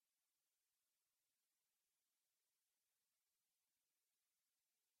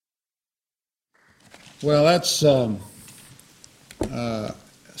Well, that's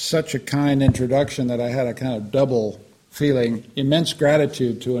such a kind introduction that I had a kind of double feeling, immense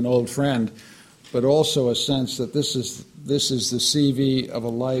gratitude to an old friend, but also a sense that this is the CV of a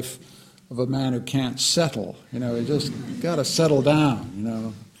life of a man who can't settle. You just got to settle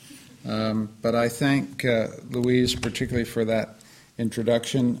down, But I thank Louise particularly for that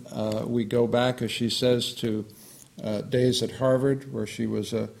introduction. We go back, as she says, to days at Harvard, where she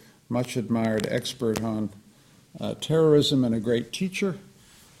was a much admired expert on terrorism and a great teacher.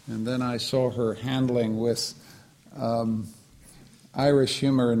 And then I saw her handling with Irish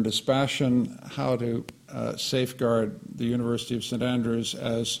humor and dispassion how to safeguard the University of St. Andrews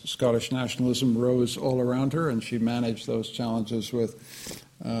as Scottish nationalism rose all around her, and she managed those challenges with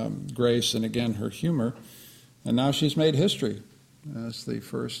grace and, again, her humor. And now she's made history as the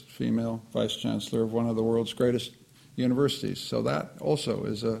first female vice-chancellor of one of the world's greatest universities. So that also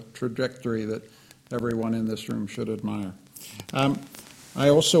is a trajectory that everyone in this room should admire. I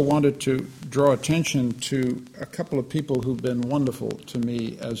also wanted to draw attention to a couple of people who've been wonderful to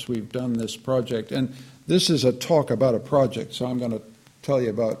me as we've done this project. And this is a talk about a project, so I'm going to tell you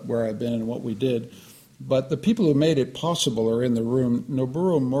about where I've been and what we did. But the people who made it possible are in the room.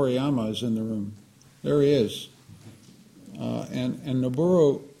 Noboru Moriyama is in the room. There he is. And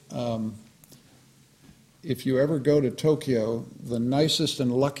Noboru, if you ever go to Tokyo, the nicest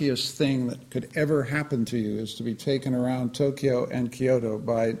and luckiest thing that could ever happen to you is to be taken around Tokyo and Kyoto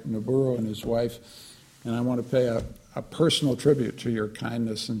by Noboru and his wife. And I want to pay a personal tribute to your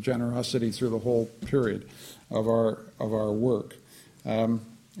kindness and generosity through the whole period of our work. And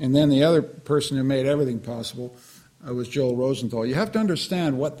then the other person who made everything possible was Joel Rosenthal. You have to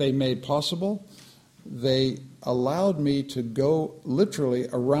understand what they made possible. They allowed me to go literally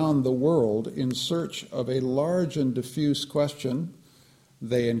around the world in search of a large and diffuse question.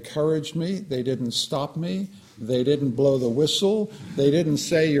 They encouraged me. They didn't stop me. They didn't blow the whistle. They didn't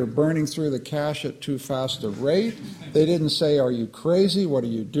say, you're burning through the cash at too fast a rate. They didn't say, are you crazy? What are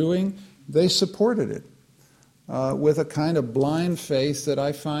you doing? They supported it with a kind of blind faith that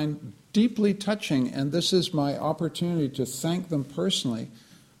I find deeply touching. And this is my opportunity to thank them personally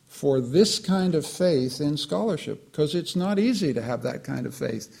for this kind of faith in scholarship, because it's not easy to have that kind of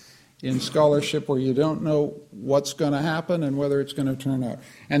faith in scholarship where you don't know what's going to happen and whether it's going to turn out.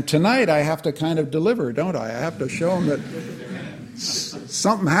 And tonight I have to kind of deliver, don't I? I have to show them that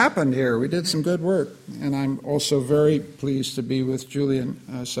something happened here. We did some good work. And I'm also very pleased to be with Julian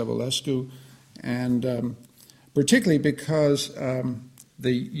Savulescu, and particularly because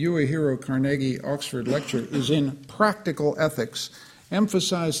the Uehiro-Carnegie-Oxford lecture is in practical ethics.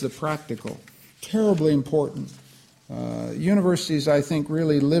 Emphasize the practical, terribly important. Universities, I think,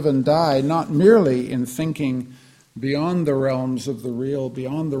 really live and die not merely in thinking beyond the realms of the real,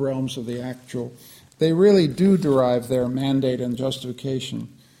 beyond the realms of the actual. They really do derive their mandate and justification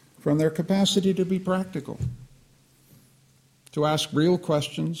from their capacity to be practical, to ask real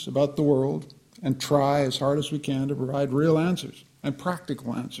questions about the world and try as hard as we can to provide real answers and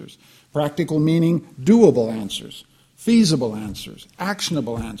practical answers. Practical meaning doable answers. Feasible answers,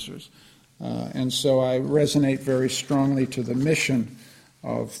 actionable answers. And so I resonate very strongly to the mission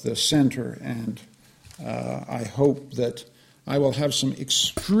of the center, and I hope that I will have some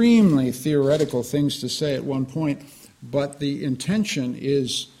extremely theoretical things to say at one point, but the intention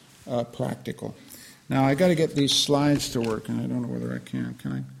is practical. Now, I got to get these slides to work, and I don't know whether I can.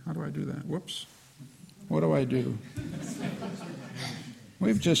 Can I? How do I do that? Whoops. What do I do?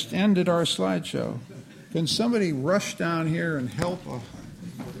 We've just ended our slideshow. Can somebody rush down here and help?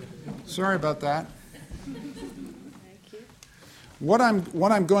 Sorry about that. Thank you. What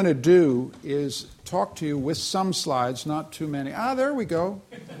I'm going to do is talk to you with some slides, not too many. There we go.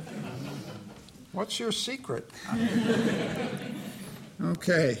 What's your secret?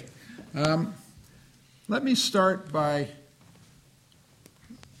 Okay. Let me start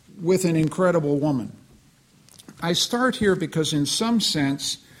with an incredible woman. I start here because in some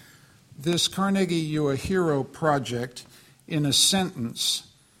sense, this Carnegie-Uehiro project, in a sentence,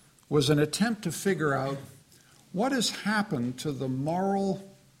 was an attempt to figure out what has happened to the moral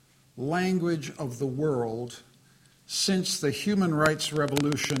language of the world since the human rights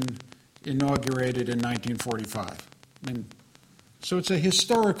revolution inaugurated in 1945. So it's a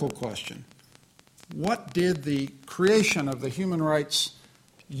historical question. What did the creation of the human rights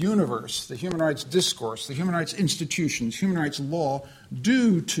universe, the human rights discourse, the human rights institutions, human rights law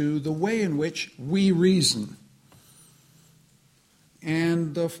do to the way in which we reason?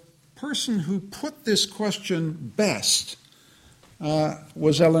 And the person who put this question best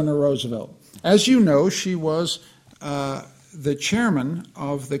was Eleanor Roosevelt. As you know, she was the chairman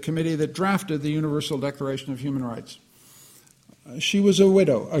of the committee that drafted the Universal Declaration of Human Rights. She was a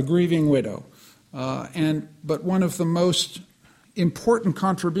widow, a grieving widow, but one of the most important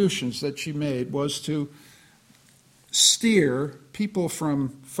contributions that she made was to steer people from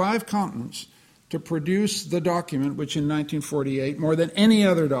 5 continents to produce the document which in 1948, more than any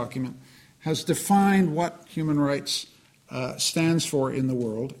other document, has defined what human rights stands for in the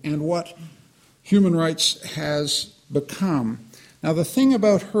world and what human rights has become. Now, the thing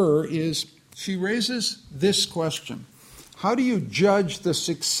about her is she raises this question. How do you judge the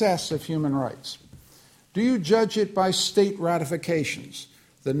success of human rights? Do you judge it by state ratifications,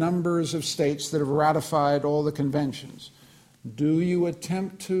 the numbers of states that have ratified all the conventions? Do you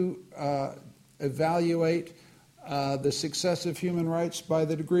attempt to evaluate the success of human rights by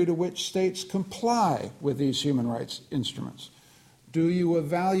the degree to which states comply with these human rights instruments? Do you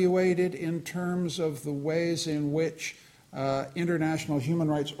evaluate it in terms of the ways in which international human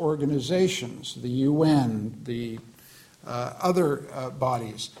rights organizations, the UN, the other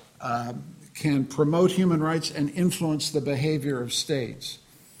bodies, can promote human rights and influence the behavior of states?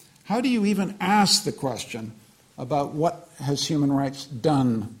 How do you even ask the question about what has human rights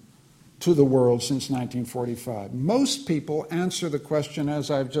done to the world since 1945? Most people answer the question, as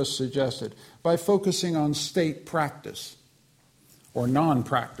I've just suggested, by focusing on state practice, or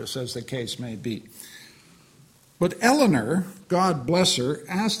non-practice, as the case may be. But Eleanor, God bless her,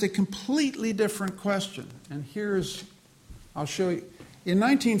 asked a completely different question. And I'll show you. In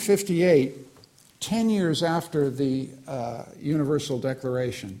 1958, 10 years after the Universal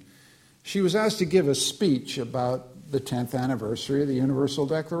Declaration, she was asked to give a speech about the 10th anniversary of the Universal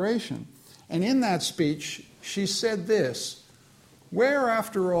Declaration. And in that speech, she said this: "Where,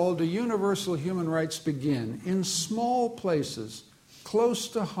 after all, do universal human rights begin? In small places, close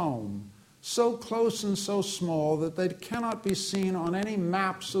to home, so close and so small that they cannot be seen on any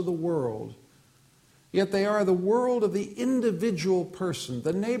maps of the world. Yet they are the world of the individual person,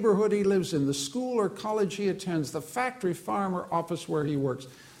 the neighborhood he lives in, the school or college he attends, the factory, farm, or office where he works.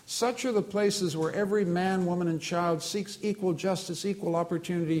 Such are the places where every man, woman, and child seeks equal justice, equal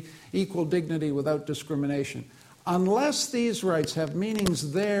opportunity, equal dignity without discrimination. Unless these rights have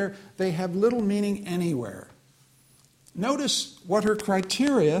meanings there, they have little meaning anywhere." Notice what her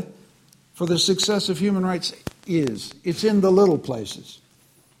criteria for the success of human rights is. It's in the little places.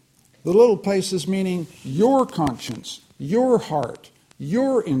 The little places meaning your conscience, your heart,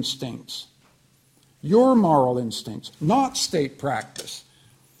 your instincts, your moral instincts, not state practice,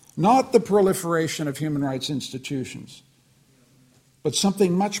 not the proliferation of human rights institutions, but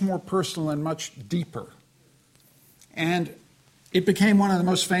something much more personal and much deeper. And it became one of the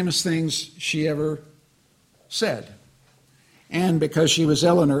most famous things she ever said. And because she was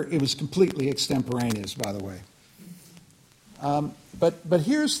Eleanor, it was completely extemporaneous, by the way. But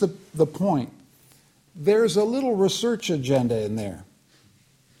here's the point. There's a little research agenda in there.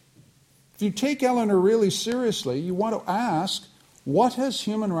 If you take Eleanor really seriously, you want to ask, what has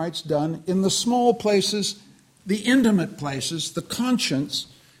human rights done in the small places, the intimate places, the conscience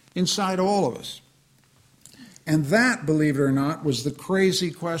inside all of us? And that, believe it or not, was the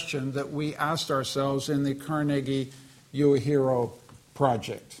crazy question that we asked ourselves in the Carnegie-Uehiro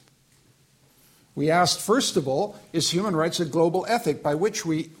project. We asked, first of all, is human rights a global ethic? By which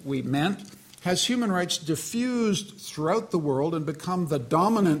we meant, has human rights diffused throughout the world and become the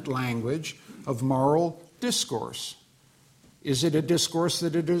dominant language of moral discourse? Is it a discourse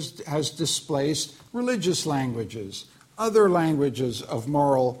that has displaced religious languages, other languages of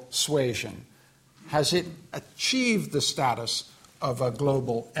moral suasion? Has it achieved the status of a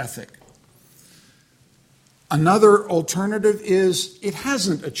global ethic? Another alternative is it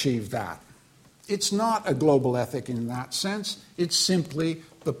hasn't achieved that. It's not a global ethic in that sense. It's simply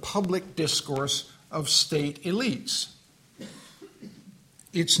the public discourse of state elites.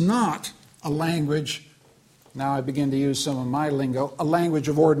 It's not a language, now I begin to use some of my lingo, a language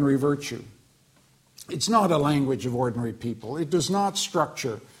of ordinary virtue. It's not a language of ordinary people. It does not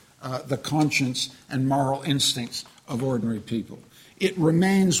structure the conscience and moral instincts of ordinary people. It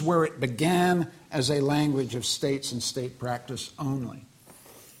remains where it began, as a language of states and state practice only.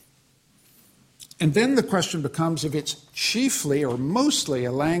 And then the question becomes, if it's chiefly or mostly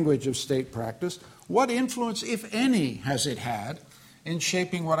a language of state practice, what influence, if any, has it had in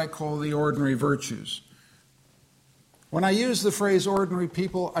shaping what I call the ordinary virtues? When I use the phrase ordinary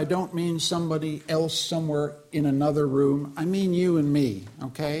people, I don't mean somebody else somewhere in another room. I mean you and me,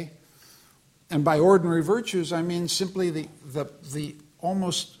 okay? And by ordinary virtues, I mean simply the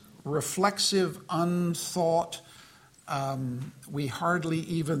almost reflexive, unthought, we hardly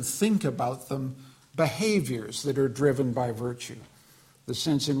even think about them, behaviors that are driven by virtue, the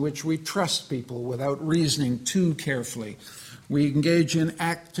sense in which we trust people without reasoning too carefully. We engage in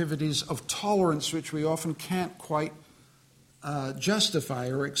activities of tolerance, which we often can't quite justify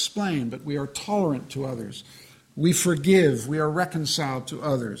or explain, but we are tolerant to others. We forgive, we are reconciled to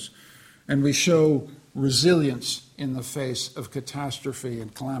others, and we show resilience in the face of catastrophe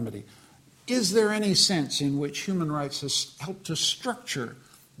and calamity. Is there any sense in which human rights has helped to structure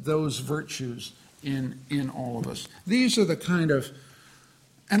those virtues in all of us? These are the kind of,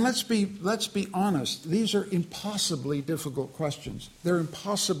 and let's be honest, these are impossibly difficult questions. They're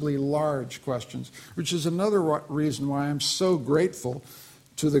impossibly large questions, which is another reason why I'm so grateful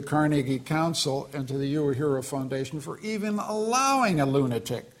to the Carnegie Council and to the Uehiro Foundation for even allowing a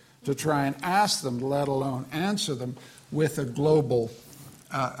lunatic to try and ask them, let alone answer them, with a global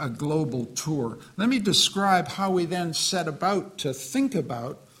tour. Let me describe how we then set about to think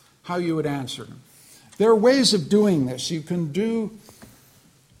about how you would answer them. There are ways of doing this. You can do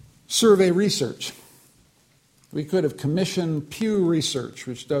survey research. We could have commissioned Pew Research,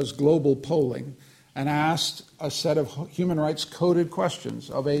 which does global polling, and asked a set of human rights coded questions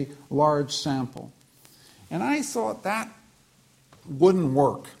of a large sample. And I thought that wouldn't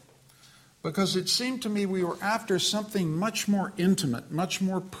work, because it seemed to me we were after something much more intimate, much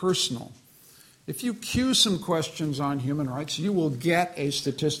more personal. If you cue some questions on human rights, you will get a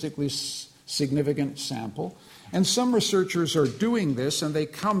statistically significant sample. And some researchers are doing this, and they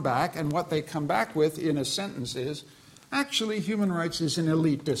come back, and what they come back with in a sentence is, actually, human rights is an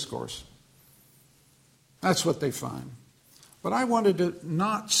elite discourse. That's what they find. But I wanted to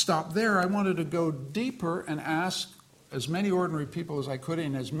not stop there. I wanted to go deeper and ask as many ordinary people as I could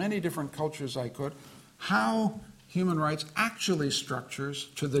in as many different cultures as I could how human rights actually structures,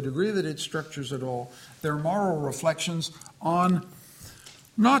 to the degree that it structures at all, their moral reflections on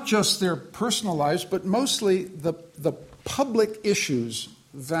not just their personal lives, but mostly the public issues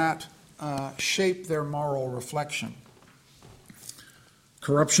that shape their moral reflection.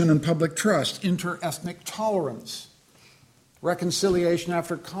 Corruption and public trust, inter-ethnic tolerance, reconciliation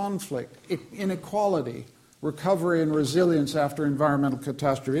after conflict, inequality, recovery and resilience after environmental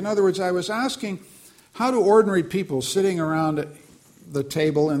catastrophe. In other words, I was asking, how do ordinary people sitting around the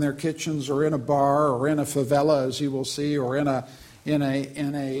table in their kitchens or in a bar or in a favela, as you will see, or in a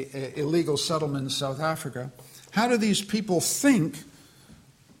illegal settlement in South Africa, how do these people think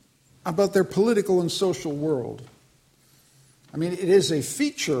about their political and social world? I mean, it is a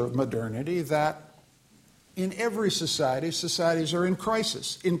feature of modernity that in every society, societies are in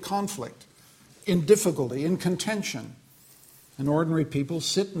crisis, in conflict, in difficulty, in contention. And ordinary people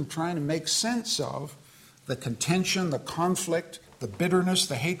sit and try to make sense of the contention, the conflict, the bitterness,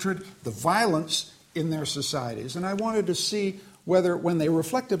 the hatred, the violence in their societies. And I wanted to see whether, when they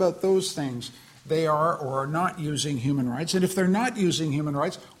reflect about those things, they are or are not using human rights. And if they're not using human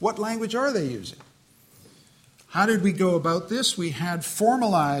rights, what language are they using? How did we go about this? We had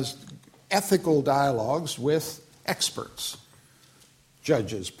formalized ethical dialogues with experts,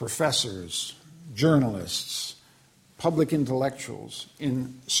 judges, professors, journalists, public intellectuals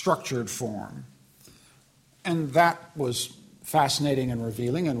in structured form. And that was fascinating and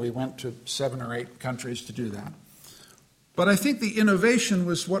revealing, and we went to 7 or 8 countries to do that. But I think the innovation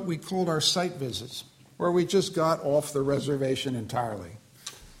was what we called our site visits, where we just got off the reservation entirely,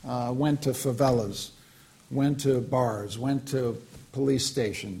 went to favelas, went to bars, went to police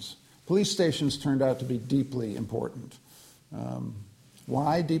stations. Police stations turned out to be deeply important.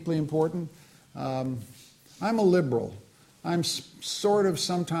 Why deeply important? I'm a liberal. I'm sort of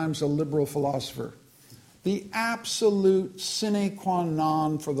sometimes a liberal philosopher. The absolute sine qua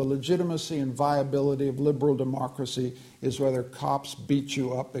non for the legitimacy and viability of liberal democracy is whether cops beat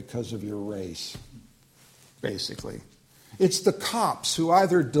you up because of your race, basically. It's the cops who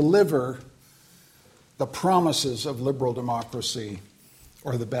either deliver the promises of liberal democracy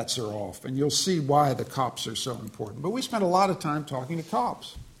or the bets are off. And you'll see why the cops are so important. But we spent a lot of time talking to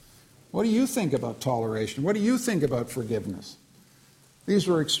cops. What do you think about toleration? What do you think about forgiveness? These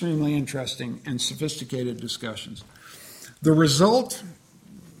were extremely interesting and sophisticated discussions. The result,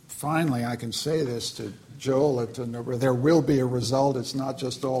 finally, I can say this to Joel, there will be a result. It's not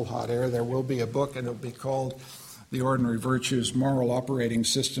just all hot air. There will be a book, and it'll be called The Ordinary Virtues, Moral Operating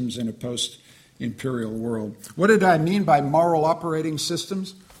Systems in a Post-Imperial World. What did I mean by moral operating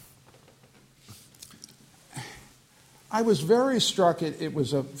systems? I was very struck. It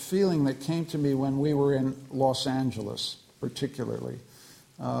was a feeling that came to me when we were in Los Angeles, particularly,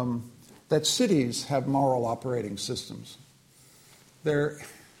 that cities have moral operating systems. There's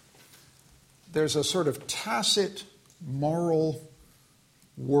a sort of tacit moral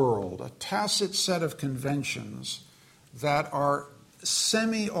world, a tacit set of conventions that are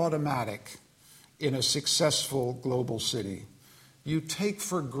semi-automatic in a successful global city. You take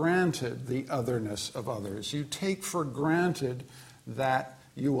for granted the otherness of others. You take for granted that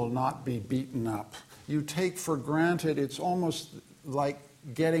you will not be beaten up. You take for granted, it's almost like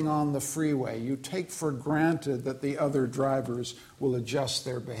getting on the freeway. You take for granted that the other drivers will adjust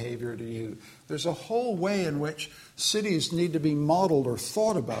their behavior to you. There's a whole way in which cities need to be modeled or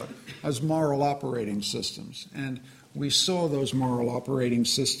thought about as moral operating systems. And we saw those moral operating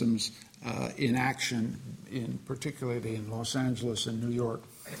systems in action, particularly in Los Angeles and New York.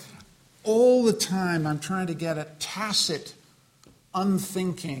 All the time I'm trying to get at tacit,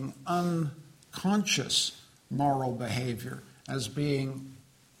 unthinking, unconscious moral behavior as being,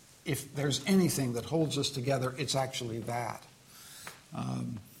 if there's anything that holds us together, it's actually that.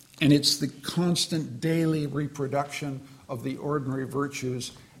 And it's the constant daily reproduction of the ordinary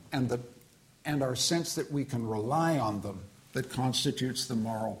virtues and our sense that we can rely on them that constitutes the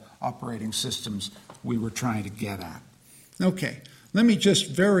moral operating systems we were trying to get at. Okay, let me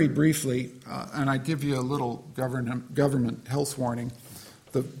just very briefly, and I give you a little government health warning.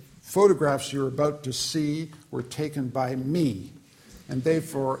 The photographs you're about to see were taken by me, and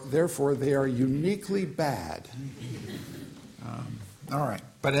therefore they are uniquely bad. All right,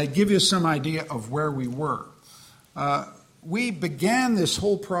 but I give you some idea of where we were. We began this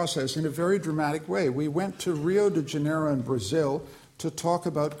whole process in a very dramatic way. We went to Rio de Janeiro in Brazil to talk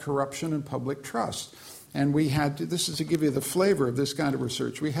about corruption and public trust. And we had, this is to give you the flavor of this kind of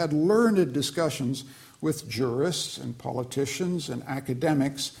research, we had learned discussions with jurists and politicians and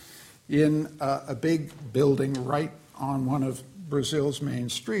academics in a big building right on one of Brazil's main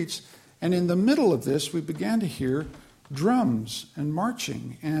streets. And in the middle of this, we began to hear drums and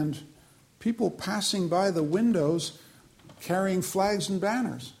marching and people passing by the windows carrying flags and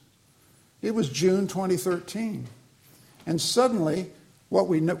banners. It was June 2013. And suddenly, what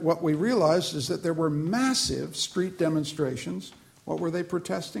we realized is that there were massive street demonstrations. What were they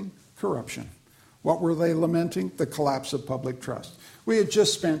protesting? Corruption. What were they lamenting? The collapse of public trust. We had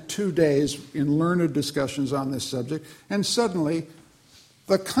just spent 2 days in learned discussions on this subject, and suddenly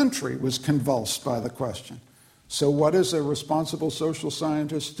the country was convulsed by the question. So what does a responsible social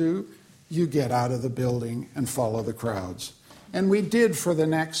scientist do? You get out of the building and follow the crowds. And we did for the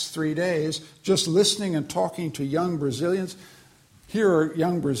next 3 days, just listening and talking to young Brazilians. Here are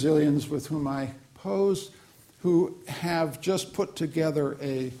young Brazilians with whom I posed, who have just put together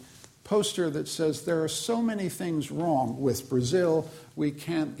a poster that says there are so many things wrong with Brazil, we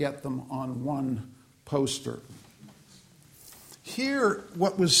can't get them on one poster. Here,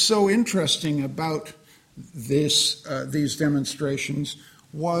 what was so interesting about these demonstrations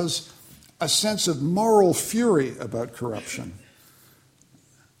was a sense of moral fury about corruption.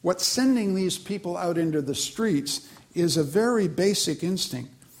 What's sending these people out into the streets is a very basic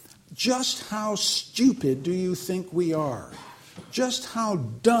instinct. Just how stupid do you think we are? Just how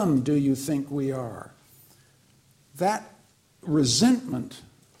dumb do you think we are? That resentment,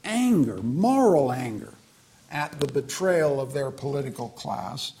 anger, moral anger at the betrayal of their political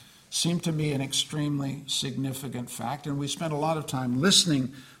class seemed to me an extremely significant fact, and we spent a lot of time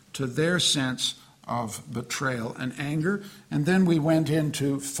listening to their sense of betrayal and anger. And then we went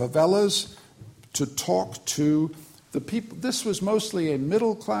into favelas to talk to the people. This was mostly a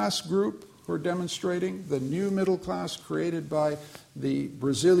middle-class group who were demonstrating, the new middle class created by the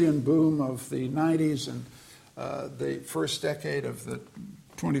Brazilian boom of the 90s and the first decade of the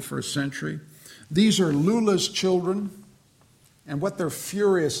 21st century. These are Lula's children, and what they're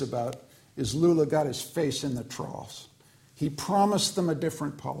furious about is Lula got his face in the troughs. He promised them a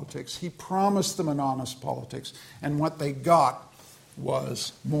different politics. He promised them an honest politics. And what they got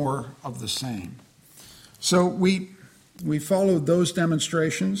was more of the same. So we followed those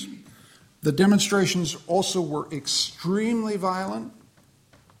demonstrations. The demonstrations also were extremely violent.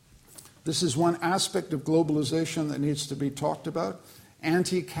 This is one aspect of globalization that needs to be talked about.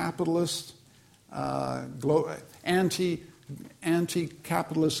 Anti-capitalist,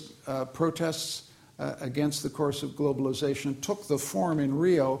 anti-capitalist protests against the course of globalization took the form in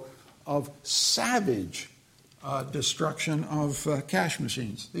Rio of savage destruction of cash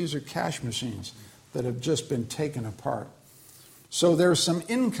machines. These are cash machines that have just been taken apart. So there's some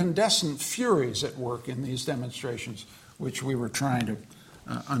incandescent furies at work in these demonstrations, which we were trying to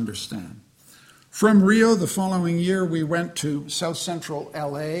understand. From Rio, the following year, we went to South Central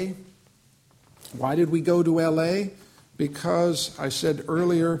LA. Why did we go to LA? Because I said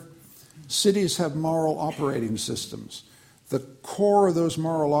earlier, cities have moral operating systems. The core of those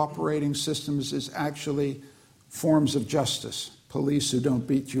moral operating systems is actually forms of justice, police who don't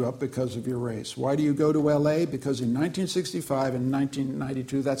beat you up because of your race. Why do you go to LA? Because in 1965 and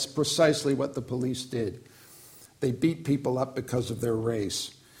 1992, that's precisely what the police did. They beat people up because of their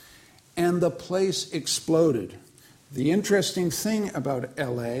race. And the place exploded. The interesting thing about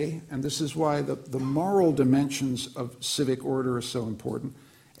LA, and this is why the moral dimensions of civic order are so important,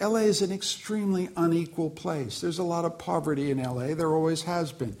 LA is an extremely unequal place. There's a lot of poverty in LA. There always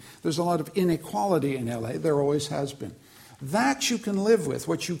has been. There's a lot of inequality in LA. There always has been. That you can live with.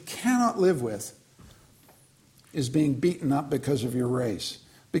 What you cannot live with is being beaten up because of your race,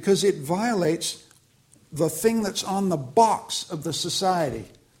 because it violates the thing that's on the box of the society,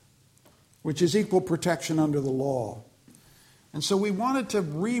 which is equal protection under the law. And so we wanted to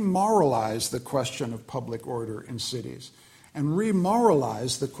remoralize the question of public order in cities, and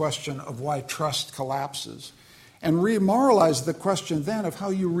remoralize the question of why trust collapses, and remoralize the question then of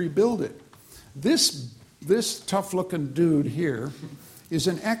how you rebuild it. This tough-looking dude here is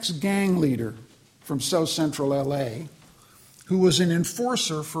an ex-gang leader from South Central LA who was an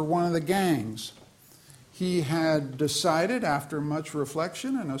enforcer for one of the gangs. He had decided, after much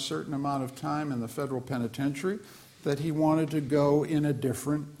reflection and a certain amount of time in the federal penitentiary, that he wanted to go in a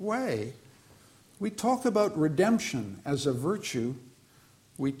different way. We talk about redemption as a virtue.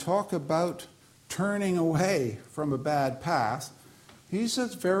 We talk about turning away from a bad path. He's a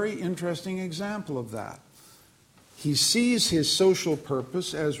very interesting example of that. He sees his social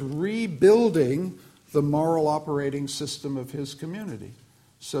purpose as rebuilding the moral operating system of his community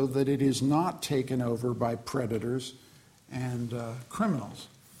so that it is not taken over by predators and criminals.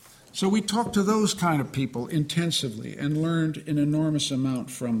 So we talked to those kind of people intensively and learned an enormous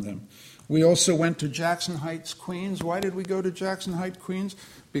amount from them. We also went to Jackson Heights, Queens. Why did we go to Jackson Heights, Queens?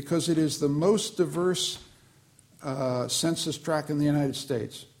 Because it is the most diverse census tract in the United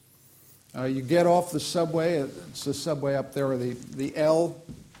States. You get off the subway, it's the subway up there, or the L,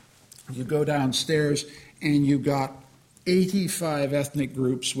 you go downstairs, and you got 85 ethnic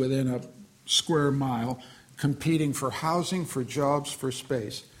groups within a square mile competing for housing, for jobs, for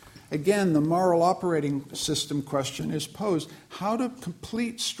space. Again, the moral operating system question is posed. How do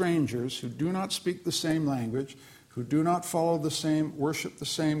complete strangers who do not speak the same language, who do not follow the same, worship the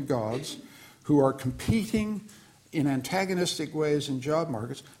same gods, who are competing in antagonistic ways in job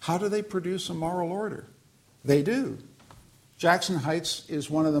markets, how do they produce a moral order? They do. Jackson Heights is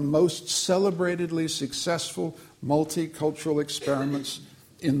one of the most celebratedly successful multicultural experiments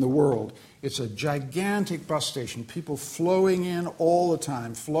in the world. It's a gigantic bus station, people flowing in all the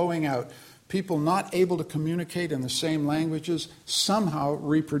time, flowing out, people not able to communicate in the same languages, somehow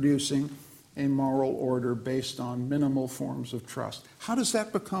reproducing a moral order based on minimal forms of trust. How does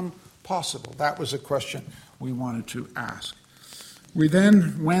that become possible? That was a question we wanted to ask. We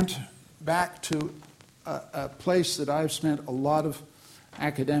then went back to a place that I've spent a lot of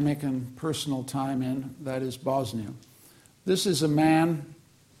academic and personal time in, that is Bosnia. This is a man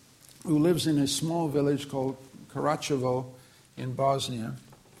who lives in a small village called Karachevo in Bosnia.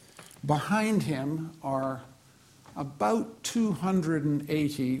 Behind him are about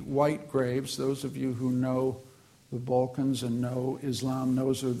 280 white graves. Those of you who know the Balkans and know Islam,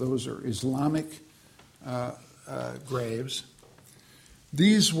 those are Islamic graves.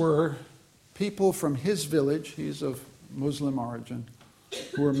 These were people from his village, he's of Muslim origin,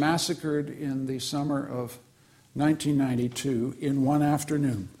 who were massacred in the summer of 1992 in one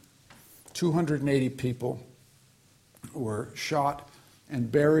afternoon. 280 people were shot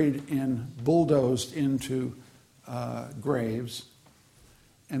and buried bulldozed into graves.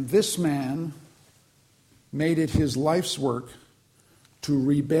 And this man made it his life's work to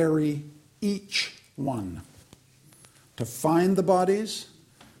rebury each one, to find the bodies.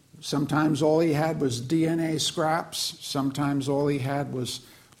 Sometimes all he had was DNA scraps. Sometimes all he had was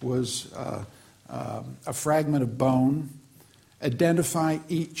a fragment of bone. Identify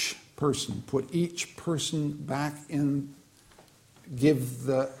each person, put each person back in, give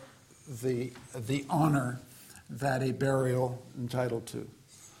the honor that a burial entitled to.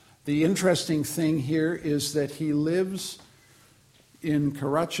 The interesting thing here is that he lives in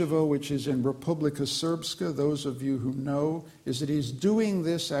Karachevo, which is in Republika Srpska. Those of you who know, is that he's doing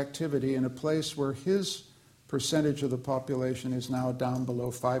this activity in a place where his percentage of the population is now down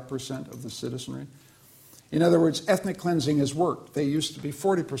below 5% of the citizenry. In other words, ethnic cleansing has worked. They used to be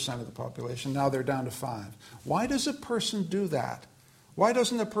 40% of the population. Now they're down to 5%. Why does a person do that? Why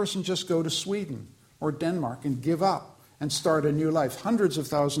doesn't a person just go to Sweden or Denmark and give up and start a new life? Hundreds of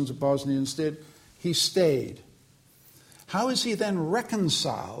thousands of Bosnians did. He stayed. How is he then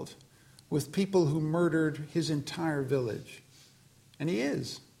reconciled with people who murdered his entire village? And he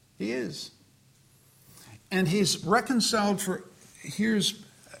is. He is. And he's reconciled for here's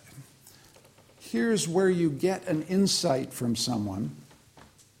where you get an insight from someone.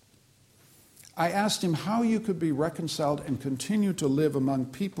 I asked him how you could be reconciled and continue to live among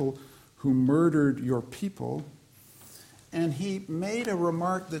people who murdered your people. And he made a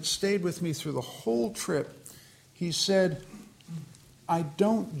remark that stayed with me through the whole trip. He said, I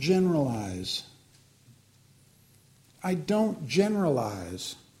don't generalize. I don't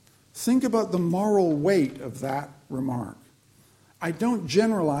generalize. Think about the moral weight of that remark. I don't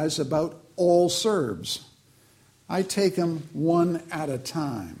generalize about all Serbs. I take them one at a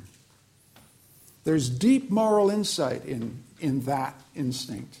time. There's deep moral insight in that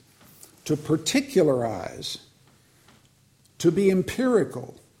instinct. To particularize, to be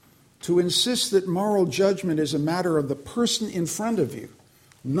empirical, to insist that moral judgment is a matter of the person in front of you,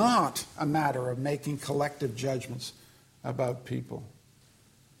 not a matter of making collective judgments about people.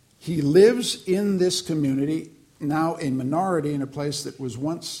 He lives in this community, now a minority in a place that was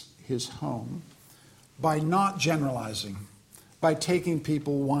once his home, by not generalizing, by taking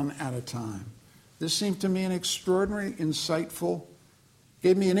people one at a time. This seemed to me an extraordinary, insightful,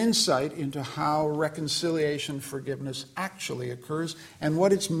 gave me an insight into how reconciliation, forgiveness actually occurs and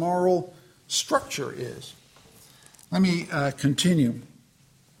what its moral structure is. Let me continue.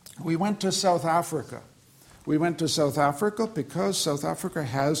 We went to South Africa. We went to South Africa because South Africa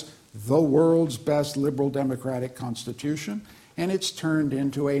has the world's best liberal democratic constitution, and it's turned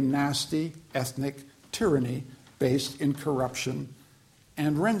into a nasty ethnic tyranny based in corruption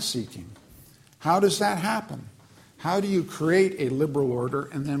and rent-seeking. How does that happen? How do you create a liberal order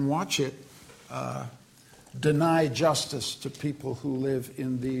and then watch it deny justice to people who live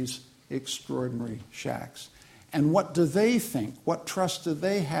in these extraordinary shacks? And what do they think? What trust do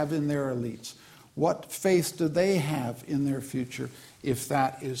they have in their elites? What faith do they have in their future if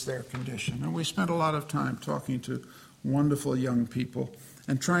that is their condition? And we spent a lot of time talking to wonderful young people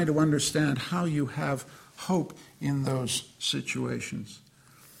and trying to understand how you have hope in those situations.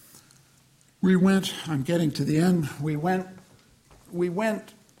 We went, I'm getting to the end, we went,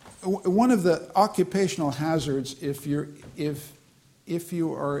 one of the occupational hazards if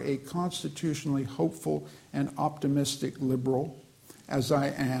you are a constitutionally hopeful and optimistic liberal, as I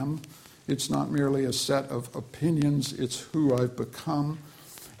am, it's not merely a set of opinions, it's who I've become,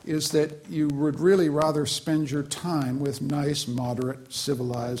 is that you would really rather spend your time with nice, moderate,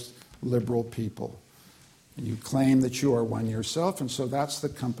 civilized, liberal people. And you claim that you are one yourself, and so that's the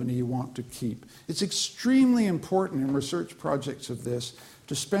company you want to keep. It's extremely important in research projects of this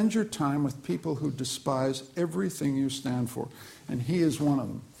to spend your time with people who despise everything you stand for, and he is one of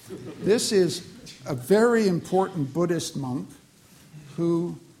them. This is a very important Buddhist monk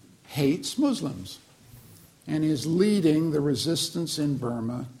who hates Muslims and is leading the resistance in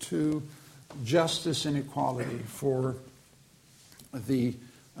Burma to justice and equality for the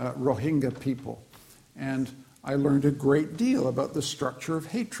Rohingya people. And I learned a great deal about the structure of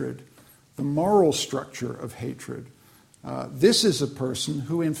hatred, the moral structure of hatred. This is a person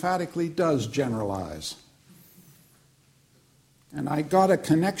who emphatically does generalize. And I got a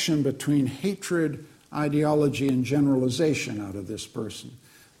connection between hatred, ideology, and generalization out of this person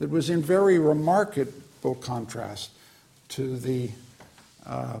that was in very remarkable contrast to the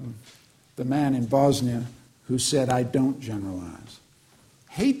man in Bosnia who said, I don't generalize.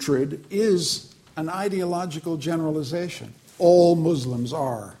 Hatred is an ideological generalization. All Muslims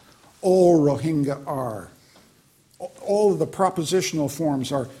are. All Rohingya are. All of the propositional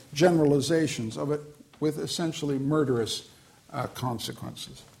forms are generalizations of it with essentially murderous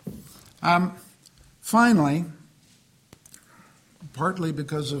consequences. Finally, partly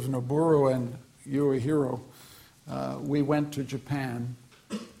because of Noboru and Uehiro, we went to Japan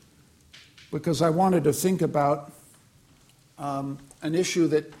because I wanted to think about an issue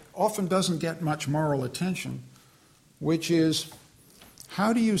that often doesn't get much moral attention, which is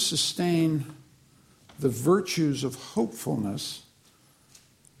how do you sustain the virtues of hopefulness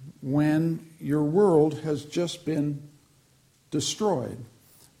when your world has just been destroyed?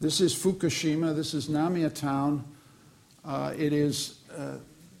 This is Fukushima, this is Namiya town. It is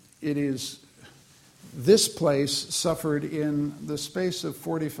this place suffered in the space of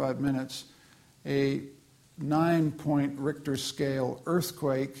 45 minutes a 9-point Richter scale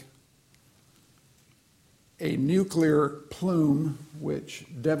earthquake, a nuclear plume which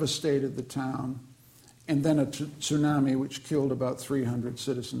devastated the town, and then a tsunami which killed about 300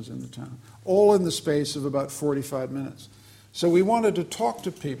 citizens in the town, all in the space of about 45 minutes. So we wanted to talk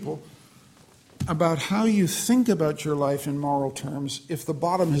to people about how you think about your life in moral terms if the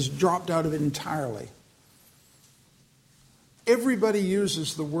bottom has dropped out of it entirely. Everybody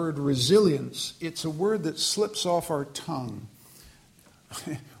uses the word resilience. It's a word that slips off our tongue.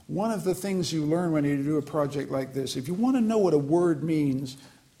 one of the things you learn when you do a project like this, if you want to know what a word means,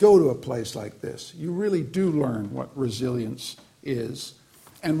 go to a place like this. You really do learn what resilience is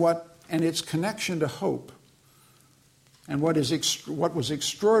and its connection to hope. And what was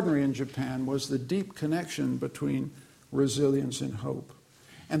extraordinary in Japan was the deep connection between resilience and hope.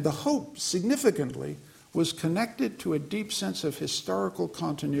 And the hope, significantly, was connected to a deep sense of historical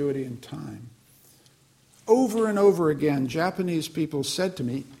continuity in time. Over and over again, Japanese people said to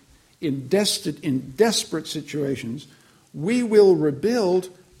me, in desperate situations, we will rebuild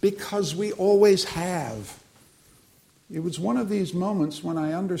because we always have. It was one of these moments when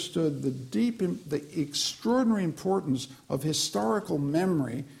I understood the extraordinary importance of historical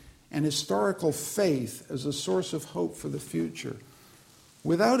memory and historical faith as a source of hope for the future.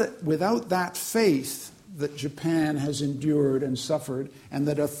 Without that faith that Japan has endured and suffered, and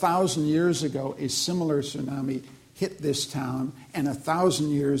that 1,000 years ago a similar tsunami hit this town, and 1,000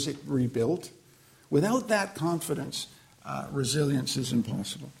 years it rebuilt, without that confidence, resilience is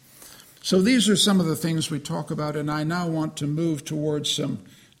impossible. So these are some of the things we talk about, and I now want to move towards some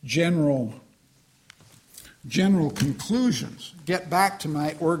general conclusions. Get back to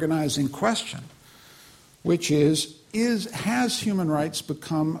my organizing question, which is has human rights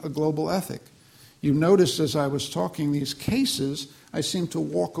become a global ethic? You noticed as I was talking these cases, I seem to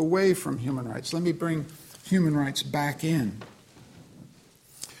walk away from human rights. Let me bring human rights back in.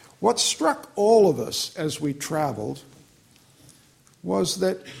 What struck all of us as we traveled was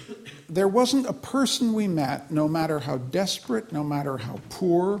that there wasn't a person we met, no matter how desperate, no matter how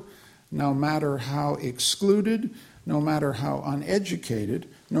poor, no matter how excluded, no matter how uneducated,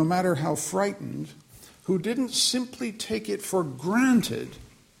 no matter how frightened, who didn't simply take it for granted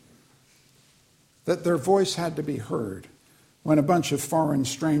that their voice had to be heard when a bunch of foreign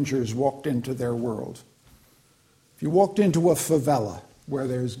strangers walked into their world. If you walked into a favela where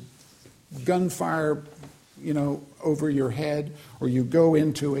there's gunfire, over your head, or you go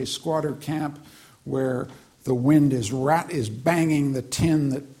into a squatter camp where the wind is banging the tin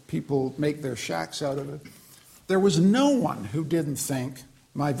that people make their shacks out of it, there was no one who didn't think,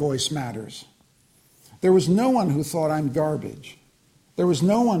 my voice matters. There was no one who thought, I'm garbage. There was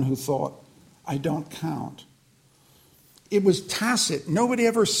no one who thought, I don't count. It was tacit. Nobody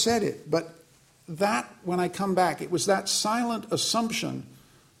ever said it, but that, when I come back, it was that silent assumption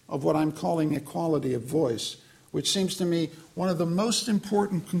of what I'm calling equality of voice, which seems to me one of the most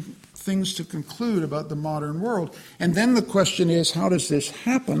important things to conclude about the modern world. And then the question is, how does this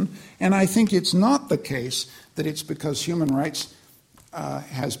happen? And I think it's not the case that it's because human rights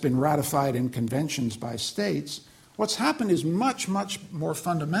has been ratified in conventions by states. What's happened is much, much more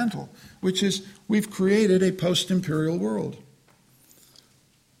fundamental, which is we've created a post-imperial world.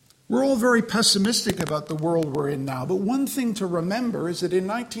 We're all very pessimistic about the world we're in now, but one thing to remember is that in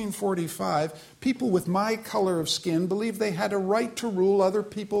 1945, people with my color of skin believed they had a right to rule other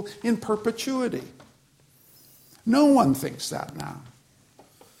people in perpetuity. No one thinks that now.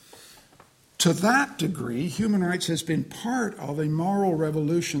 To that degree, human rights has been part of a moral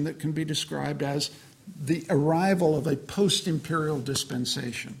revolution that can be described as the arrival of a post-imperial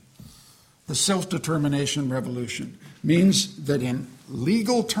dispensation. The self-determination revolution means that in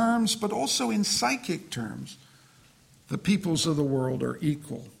legal terms, but also in psychic terms, the peoples of the world are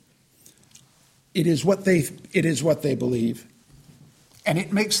equal. It is what they believe. And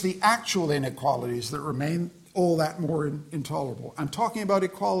it makes the actual inequalities that remain all that more intolerable. I'm talking about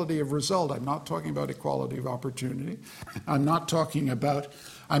equality of result. I'm not talking about equality of opportunity. I'm not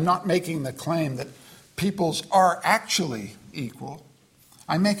making the claim that peoples are actually equal.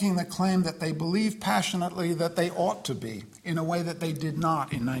 I'm making the claim that they believe passionately that they ought to be in a way that they did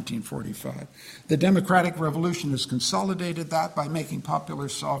not in 1945. The democratic revolution has consolidated that by making popular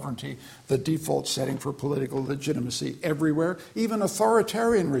sovereignty the default setting for political legitimacy everywhere. Even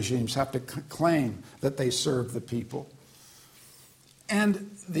authoritarian regimes have to claim that they serve the people.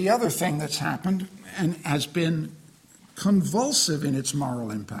 And the other thing that's happened and has been convulsive in its moral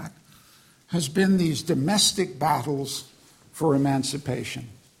impact has been these domestic battles for emancipation.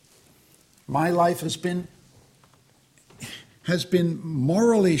 My life has been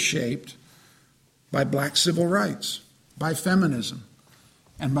morally shaped by black civil rights, by feminism,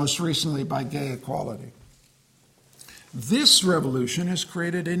 and most recently by gay equality. This revolution has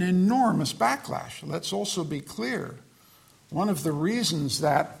created an enormous backlash. Let's also be clear. One of the reasons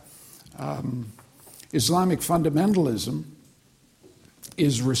that Islamic fundamentalism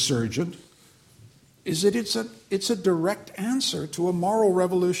is resurgent is that it's a direct answer to a moral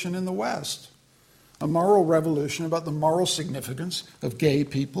revolution in the West, a moral revolution about the moral significance of gay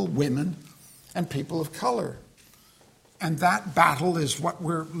people, women, and people of color. And that battle is what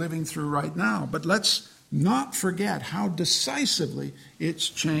we're living through right now. But let's not forget how decisively it's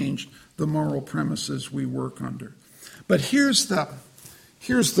changed the moral premises we work under. But here's the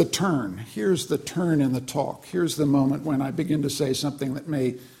turn. Here's the turn in the talk. Here's the moment when I begin to say something that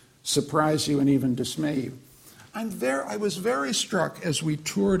may surprise you and even dismay you. I was very struck as we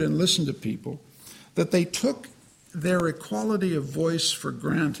toured and listened to people that they took their equality of voice for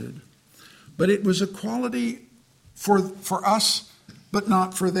granted, but it was equality for us, but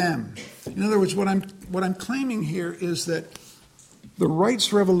not for them. In other words, what I'm claiming here is that the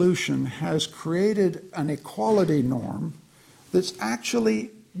rights revolution has created an equality norm that's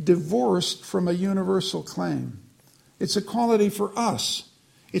actually divorced from a universal claim. It's equality for us.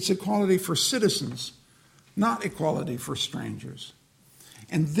 It's equality for citizens, not equality for strangers.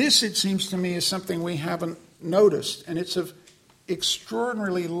 And this, it seems to me, is something we haven't noticed, and it's of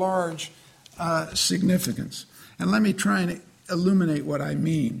extraordinarily large significance. And let me try and illuminate what I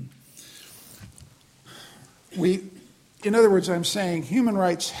mean. In other words, I'm saying human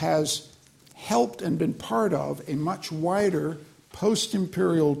rights has helped and been part of a much wider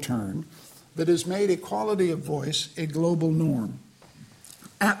post-imperial turn that has made equality of voice a global norm.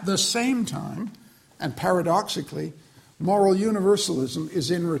 At the same time, and paradoxically, moral universalism is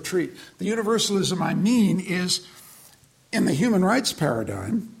in retreat. The universalism I mean is, in the human rights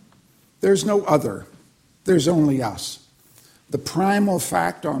paradigm, there's no other. There's only us. The primal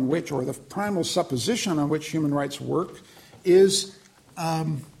fact on which, or the primal supposition on which human rights work is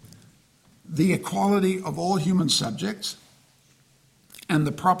the equality of all human subjects and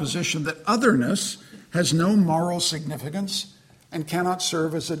the proposition that otherness has no moral significance and cannot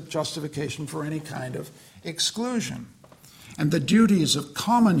serve as a justification for any kind of exclusion. And the duties of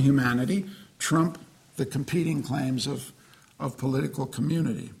common humanity trump the competing claims of political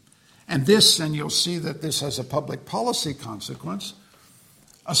community. And you'll see that this has a public policy consequence.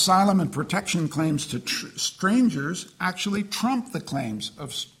 Asylum and protection claims to strangers actually trump the claims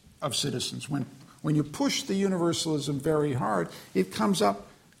of citizens. When you push the universalism very hard, it comes up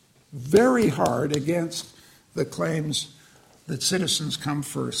very hard against the claims that citizens come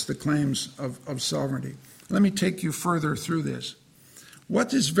first, the claims of sovereignty. Let me take you further through this.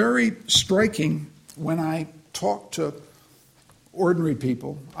 What is very striking when I talk to ordinary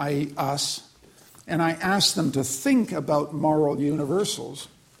people, i.e. us, and I ask them to think about moral universals,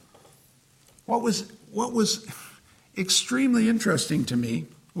 what was extremely interesting to me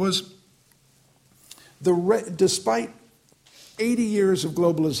was despite 80 years of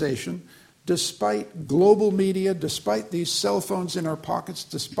globalization, despite global media, despite these cell phones in our pockets,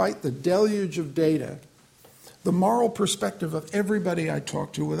 despite the deluge of data, the moral perspective of everybody I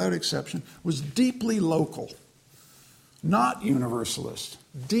talked to, without exception, was deeply local. Not universalist,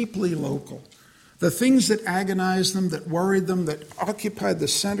 deeply local. The things that agonized them, that worried them, that occupied the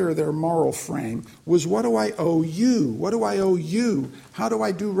center of their moral frame was, what do I owe you? What do I owe you? How do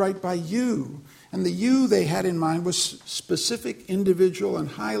I do right by you? And the you they had in mind was specific, individual, and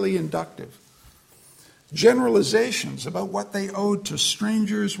highly inductive. Generalizations about what they owed to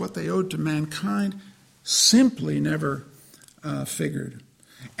strangers, what they owed to mankind, simply never figured.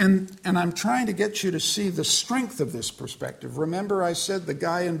 And I'm trying to get you to see the strength of this perspective. Remember I said the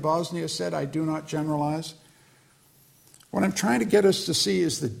guy in Bosnia said, I do not generalize? What I'm trying to get us to see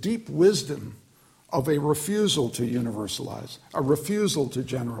is the deep wisdom of a refusal to universalize, a refusal to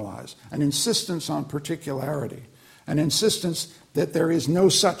generalize, an insistence on particularity, an insistence that there is no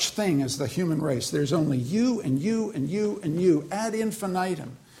such thing as the human race. There's only you and you and you and you ad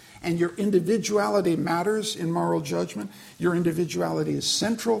infinitum. And your individuality matters in moral judgment. Your individuality is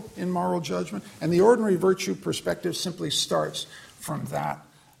central in moral judgment. And the ordinary virtue perspective simply starts from that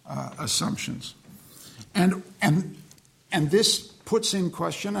assumptions. And this puts in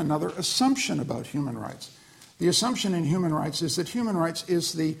question another assumption about human rights. The assumption in human rights is that human rights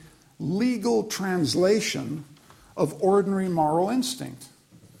is the legal translation of ordinary moral instinct.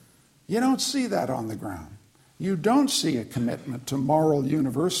 You don't see that on the ground. You don't see a commitment to moral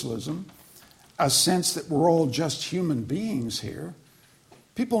universalism, a sense that we're all just human beings here.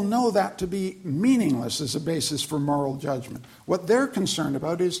 People know that to be meaningless as a basis for moral judgment. What they're concerned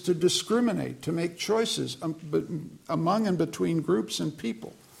about is to discriminate, to make choices among and between groups and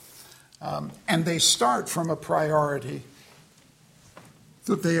people. And they start from a priority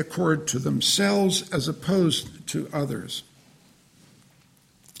that they accord to themselves as opposed to others.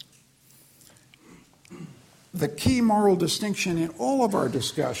 The key moral distinction in all of our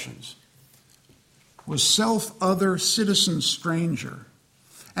discussions was self, other, citizen, stranger.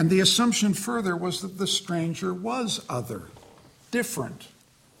 And the assumption further was that the stranger was other, different,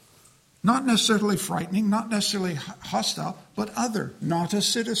 Not necessarily frightening, not necessarily hostile, but other, not a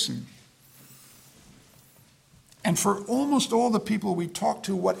citizen. And for almost all the people we talk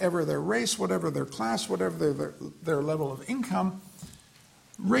to, whatever their race, whatever their class, whatever their level of income,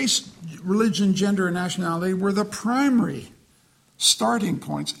 race, religion, gender, and nationality were the primary starting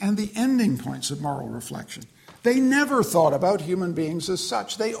points and the ending points of moral reflection. They never thought about human beings as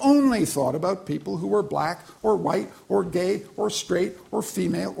such. They only thought about people who were black or white or gay or straight or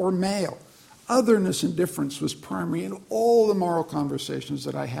female or male. Otherness and difference was primary in all the moral conversations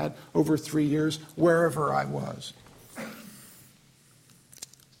that I had over 3 years, wherever I was.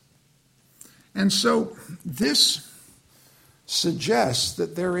 And so this suggests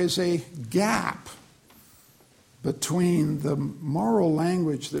that there is a gap between the moral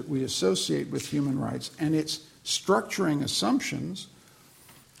language that we associate with human rights and its structuring assumptions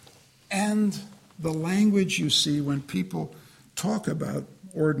and the language you see when people talk about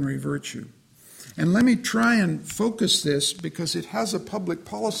ordinary virtue. And let me try and focus this because it has a public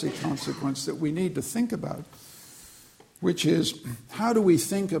policy consequence that we need to think about, which is how do we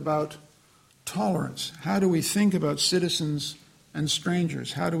think about tolerance? How do we think about citizens and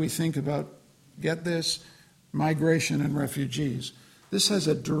strangers? How do we think about, get this, migration and refugees? This has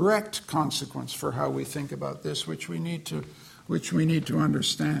a direct consequence for how we think about this, which we need to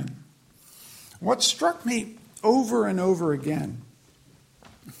understand. What struck me over and over again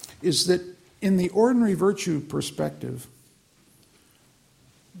is that in the ordinary virtue perspective,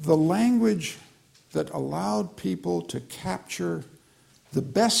 the language that allowed people to capture the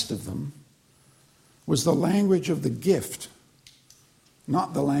best of them was the language of the gift,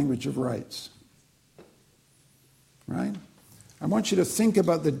 not the language of rights. Right? I want you to think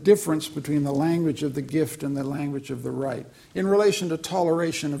about the difference between the language of the gift and the language of the right in relation to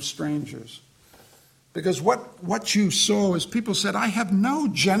toleration of strangers. Because what you saw is people said, I have no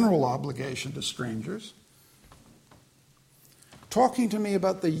general obligation to strangers. Talking to me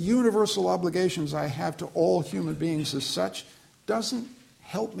about the universal obligations I have to all human beings as such doesn't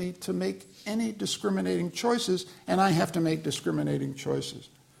help me to make any discriminating choices, and I have to make discriminating choices.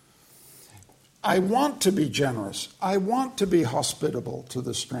 I want to be generous. I want to be hospitable to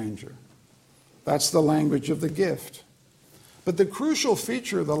the stranger. That's the language of the gift. But the crucial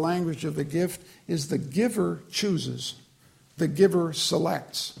feature of the language of the gift is the giver chooses. The giver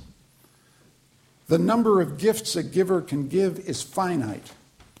selects. The number of gifts a giver can give is finite.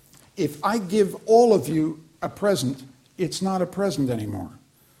 If I give all of you a present, it's not a present anymore.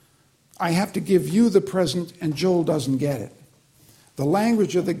 I have to give you the present and Joel doesn't get it. The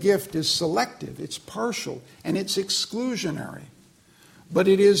language of the gift is selective, it's partial, and it's exclusionary. But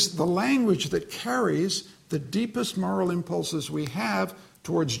it is the language that carries the deepest moral impulses we have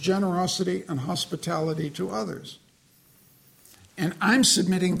towards generosity and hospitality to others. And I'm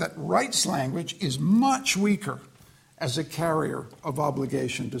submitting that rights language is much weaker as a carrier of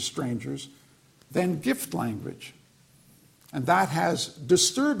obligation to strangers than gift language. And that has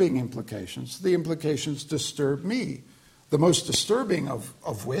disturbing implications. The implications disturb me. The most disturbing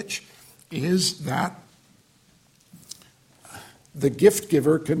of which is that the gift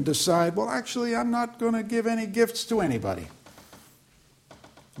giver can decide, well, actually, I'm not going to give any gifts to anybody.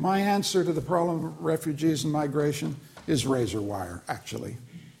 My answer to the problem of refugees and migration is razor wire, actually.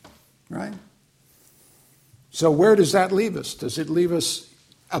 Right? So where does that leave us? Does it leave us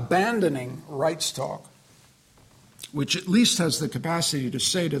abandoning rights talk, which at least has the capacity to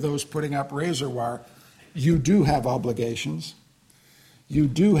say to those putting up razor wire, you do have obligations. You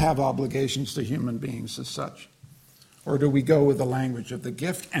do have obligations to human beings as such. Or do we go with the language of the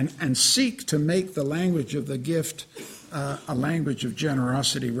gift and seek to make the language of the gift a language of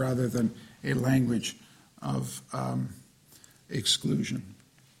generosity rather than a language of exclusion?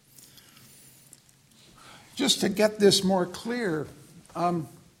 Just to get this more clear,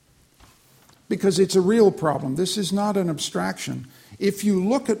 because it's a real problem. This is not an abstraction. If you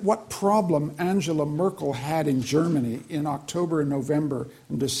look at what problem Angela Merkel had in Germany in October and November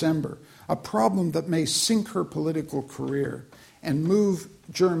and December, a problem that may sink her political career and move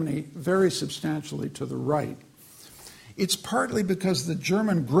Germany very substantially to the right, it's partly because the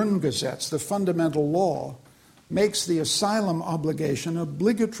German Grundgesetz, the fundamental law, makes the asylum obligation an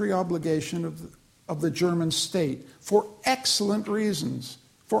obligatory obligation of the German state for excellent reasons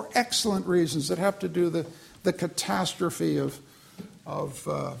that have to do with the catastrophe of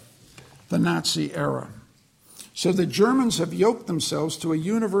the Nazi era. So the Germans have yoked themselves to a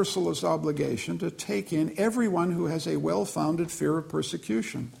universalist obligation to take in everyone who has a well-founded fear of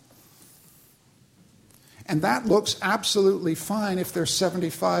persecution. And that looks absolutely fine if there's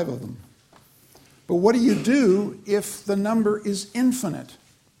 75 of them. But what do you do if the number is infinite?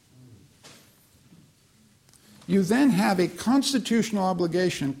 You then have a constitutional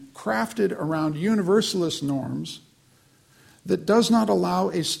obligation crafted around universalist norms that does not allow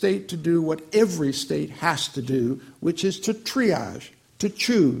a state to do what every state has to do, which is to triage, to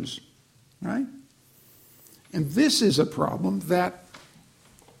choose, right? And this is a problem that,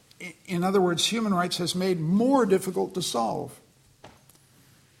 in other words, human rights has made more difficult to solve.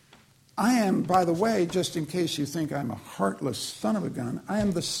 I am, by the way, just in case you think I'm a heartless son of a gun, I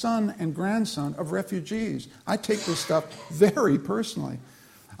am the son and grandson of refugees. I take this stuff very personally.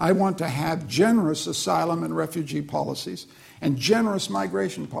 I want to have generous asylum and refugee policies and generous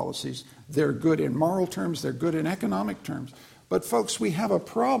migration policies. They're good in moral terms, they're good in economic terms. But folks, we have a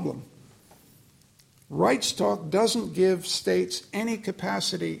problem. Rights talk doesn't give states any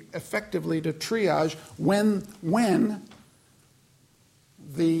capacity effectively to triage when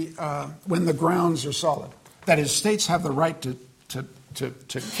the grounds are solid. That is, states have the right to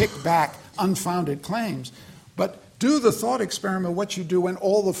kick back unfounded claims. But do the thought experiment what you do when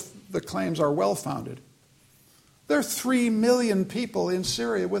all the claims are well-founded. There are 3 million people in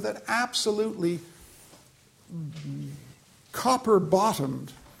Syria with an absolutely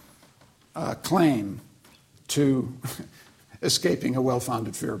copper-bottomed claim to escaping a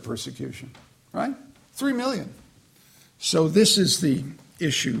well-founded fear of persecution, right? 3 million. So this is the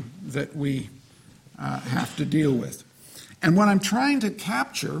issue that we have to deal with. And what I'm trying to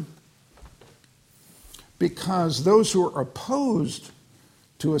capture, because those who are opposed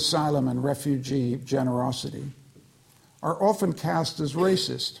to asylum and refugee generosity are often cast as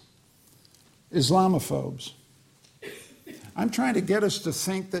racist, Islamophobes. I'm trying to get us to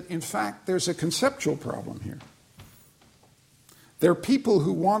think that, in fact, there's a conceptual problem here. There are people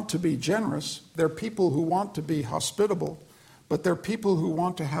who want to be generous, there are people who want to be hospitable, but there are people who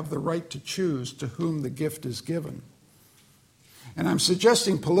want to have the right to choose to whom the gift is given. And I'm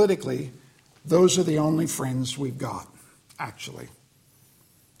suggesting politically, those are the only friends we've got, actually.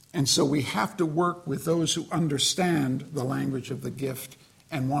 And so we have to work with those who understand the language of the gift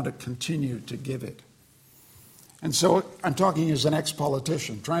and want to continue to give it. And so I'm talking as an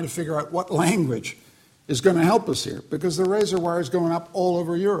ex-politician, trying to figure out what language is going to help us here, because the razor wire is going up all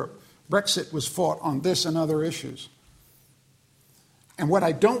over Europe. Brexit was fought on this and other issues. And what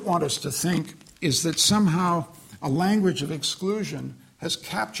I don't want us to think is that somehow a language of exclusion has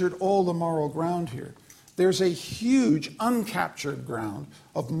captured all the moral ground here. There's a huge uncaptured ground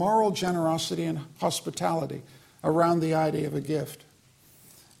of moral generosity and hospitality around the idea of a gift.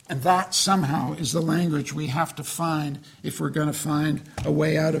 And that somehow is the language we have to find if we're going to find a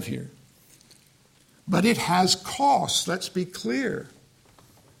way out of here. But it has costs, let's be clear.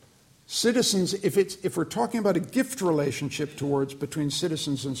 Citizens, if we're talking about a gift relationship between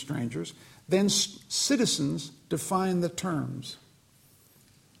citizens and strangers, then citizens define the terms.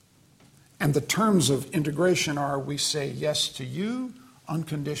 And the terms of integration are, we say yes to you on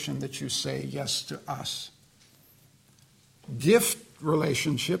condition that you say yes to us. Gift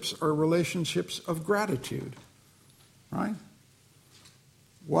relationships are relationships of gratitude, right?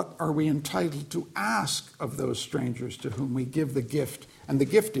 What are we entitled to ask of those strangers to whom we give the gift? And the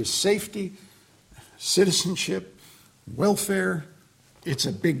gift is safety, citizenship, welfare. It's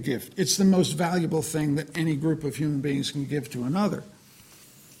a big gift. It's the most valuable thing that any group of human beings can give to another.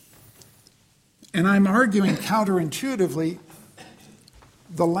 And I'm arguing counterintuitively,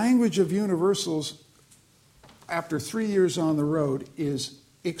 the language of universals after 3 years on the road is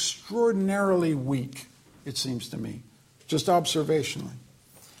extraordinarily weak, it seems to me, just observationally.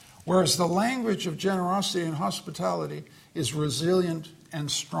 Whereas the language of generosity and hospitality is resilient and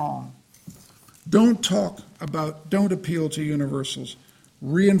strong. Don't appeal to universals.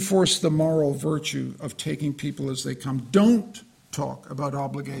 Reinforce the moral virtue of taking people as they come. Don't talk about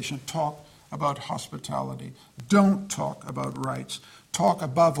obligation. Talk about hospitality. Don't talk about rights. Talk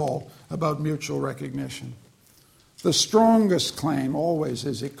above all about mutual recognition. The strongest claim always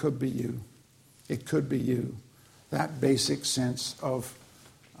is it could be you. It could be you. That basic sense of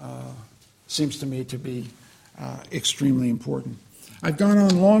seems to me to be extremely important. I've gone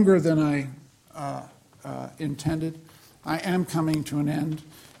on longer than I intended. I am coming to an end.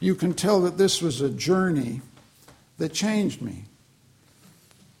 You can tell that this was a journey that changed me,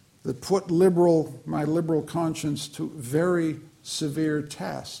 that put my liberal conscience to very severe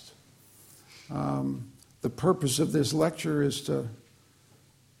test. The purpose of this lecture is to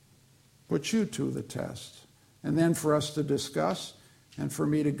put you to the test, and then for us to discuss, and for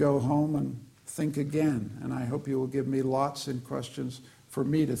me to go home and think again. And I hope you will give me lots of questions for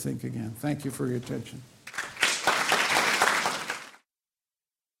me to think again. Thank you for your attention.